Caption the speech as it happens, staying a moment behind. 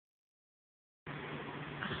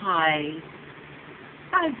Hi,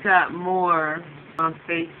 I've got more on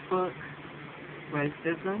Facebook,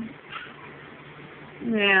 racism.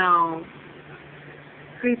 Now,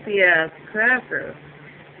 creepy ass cracker.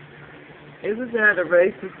 It was at a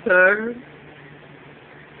racist term.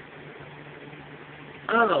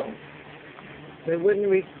 Oh, they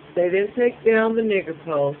didn't take down the nigger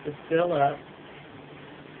post. It's still up.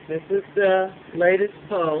 This is the latest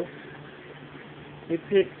post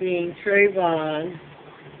depicting Trayvon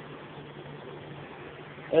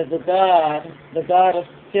as the god of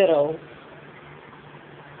Skittles.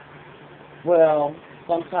 Well,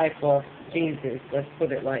 some type of Jesus, let's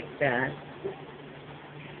put it like that.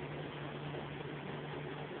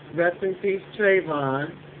 Rest in peace,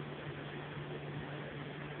 Trayvon.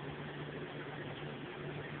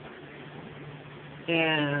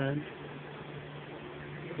 And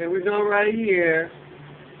here we go right here.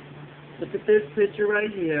 Look at this picture right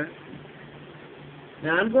here.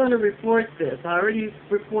 Now I'm going to report this. I already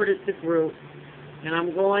reported the group. And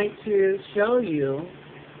I'm going to show you,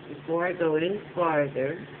 before I go any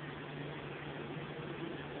farther,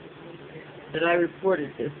 that I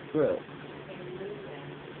reported this group.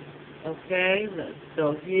 Okay, let's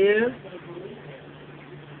go here.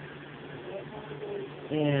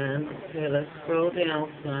 And, okay, let's scroll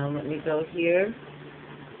down some. Let me go here.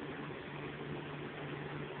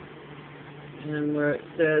 And where it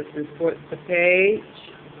says report the page.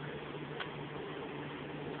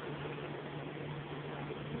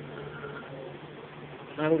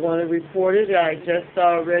 I'm going to report it. I just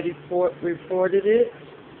already reported it.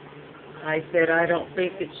 I said I don't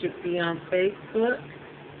think it should be on Facebook.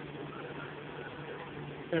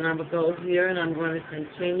 Then I'm going to go here and I'm going to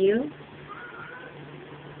continue.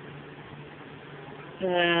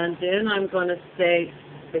 And then I'm going to say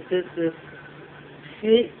that this is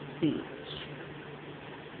hate speech.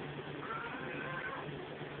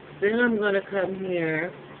 Then I'm going to come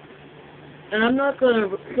here, and I'm not going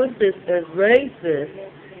to put this as racist.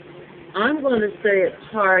 I'm going to say it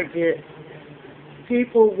targets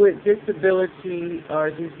people with disability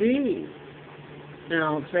or disease.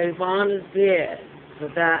 Now, Trayvon is dead, so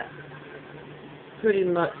that pretty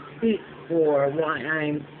much speaks for why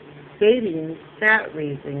I'm stating that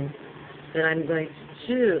reason that I'm going to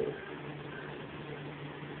choose.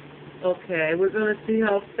 Okay, we're going to see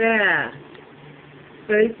how fast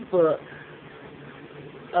Facebook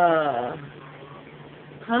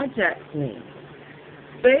contacts me.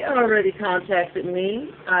 They already contacted me.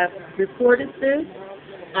 I've reported this.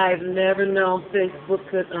 I've never known Facebook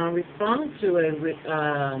could respond to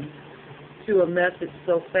a message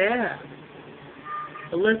so fast.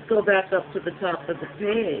 But let's go back up to the top of the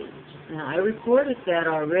page. Now, I reported that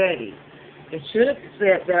already. It should have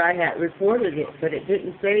said that I had reported it, but it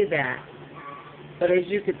didn't say that. But as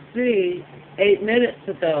you could see, 8 minutes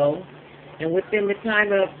ago, and within the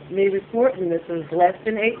time of me reporting this, was less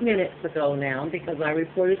than 8 minutes ago now, because I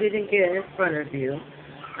reported it again in front of you,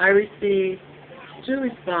 I received 2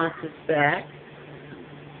 responses back.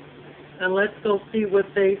 And let's go see what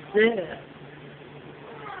they said.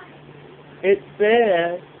 It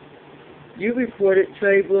says, you reported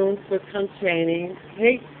Trayvon for containing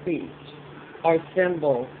hate speech or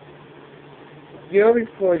symbols. Your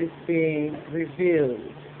report is being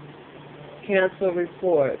reviewed. Cancel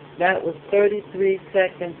report. That was 33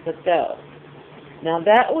 seconds ago. Now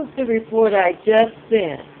that was the report I just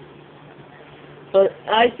sent. But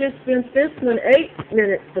I just sent this one 8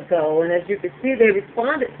 minutes ago, and as you can see, they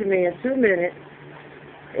responded to me in 2 minutes.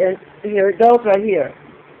 And here it goes right here.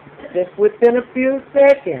 Just within a few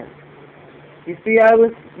seconds. You see I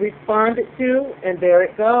was responded to, and there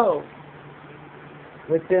it goes.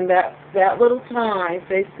 Within that little time,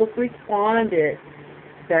 Facebook responded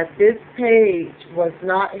that this page was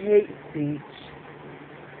not hate speech.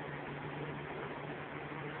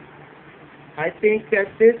 I think that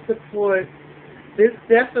this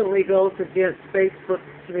definitely goes against Facebook's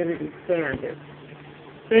community standards.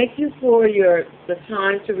 Thank you for the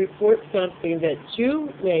time to report something that you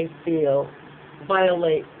may feel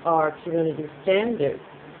violates our community standards.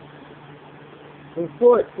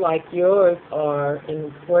 Reports like yours are an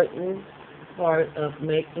important part of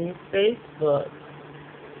making Facebook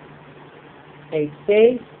a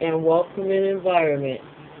safe and welcoming environment.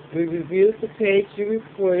 We reviewed the page you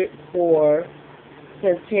reported for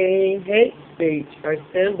containing hate speech or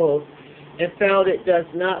symbols and found it does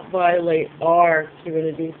not violate our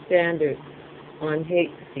community standards on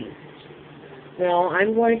hate speech. Now,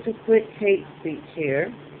 I'm going to click hate speech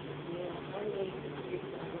here.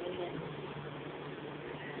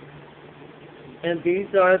 And these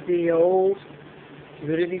are the old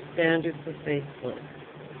community standards for Facebook.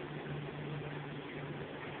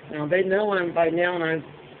 Now they know by now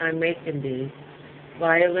I'm making these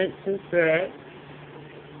violence and threats.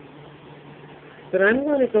 But I'm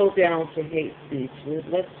going to go down to hate speech.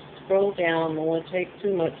 Let's scroll down. I don't want to take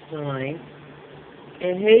too much time.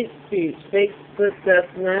 In hate speech, Facebook does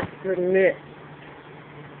not permit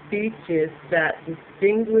speeches that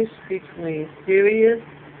distinguish between serious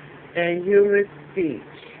and humorous speech.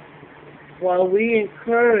 While we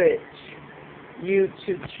encourage you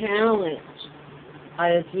to challenge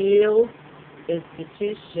ideals,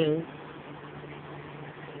 institutions,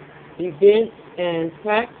 events, and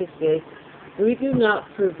practices, we do not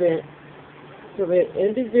permit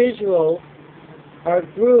individuals or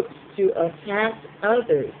groups to attack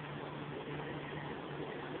others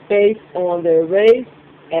based on their race,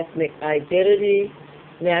 ethnic identity,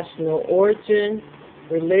 national origin,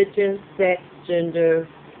 religion, sex, gender,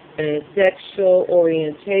 and sexual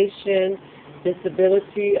orientation,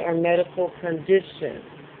 disability, or medical condition.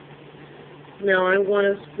 Now I want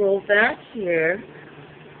to scroll back here,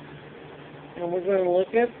 and we're going to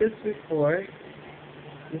look at this report.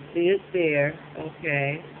 You see it there.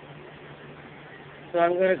 Okay. So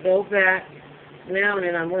I'm going to go back now, and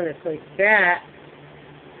then I'm going to click back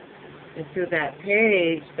into that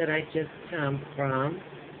page that I just come from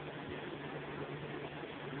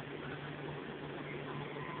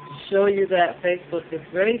to show you that Facebook is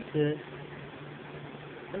racist.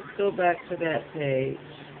 Let's go back to that page.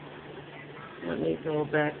 Let me go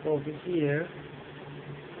back over here.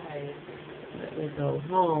 Let me go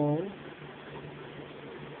home.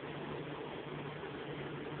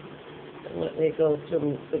 Let me go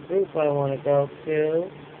to the group I want to go to.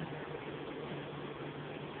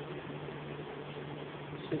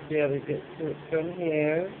 Should be able to get to it from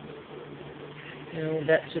here. And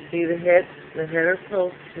that should be the header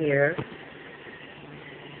post here.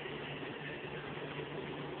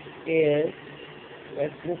 Is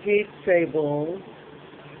Rest in Peace Trayvon.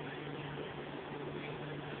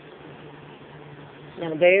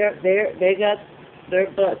 Now they got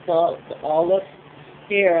their butts all up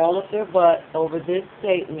here, all up their butt over this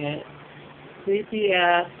statement. Creepy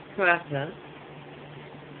ass cracker.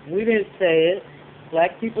 We didn't say it.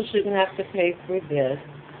 Black people shouldn't have to pay for this.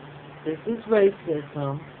 This is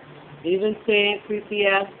racism. Even saying creepy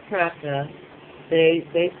ass cracker,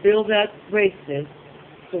 they feel that's racist.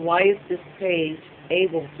 So why is this page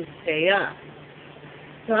able to stay up?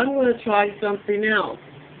 So I'm going to try something else.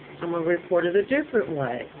 I'm going to report it a different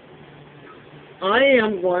way. I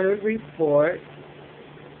am going to report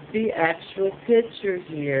the actual picture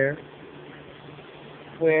here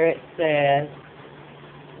where it says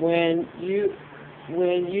when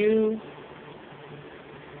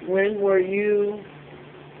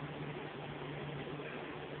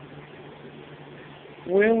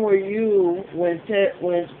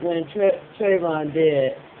Trayvon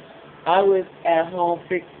did. I was at home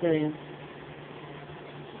fixing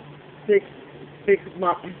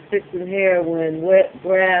hair when wet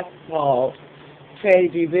grass called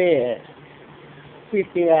crazy bed.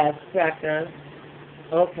 Creepy ass cracker.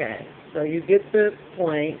 Okay, so you get the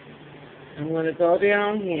point. I'm going to go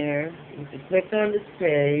down here. You can click on this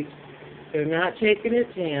page. They're not taking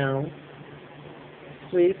it down.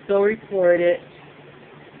 Please go report it.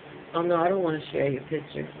 Oh no, I don't want to share your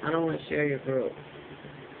picture. I don't want to share your group.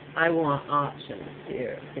 I want options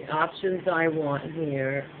here. The options I want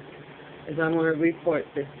here is I'm going to report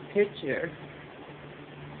this picture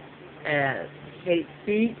as hate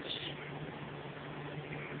speech,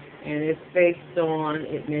 and it's based on,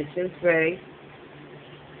 it mentions race.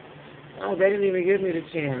 Oh, they didn't even give me the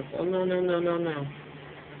chance. Oh, no.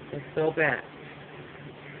 Let's go back.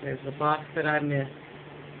 There's a box that I missed.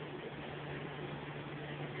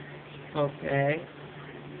 Okay.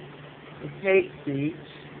 It's hate speech.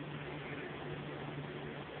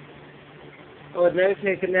 Oh, and they're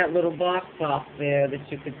taking that little box off there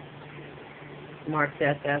that you could mark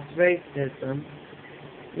that's racism.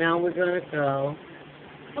 Now we're going to go.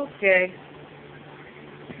 Okay.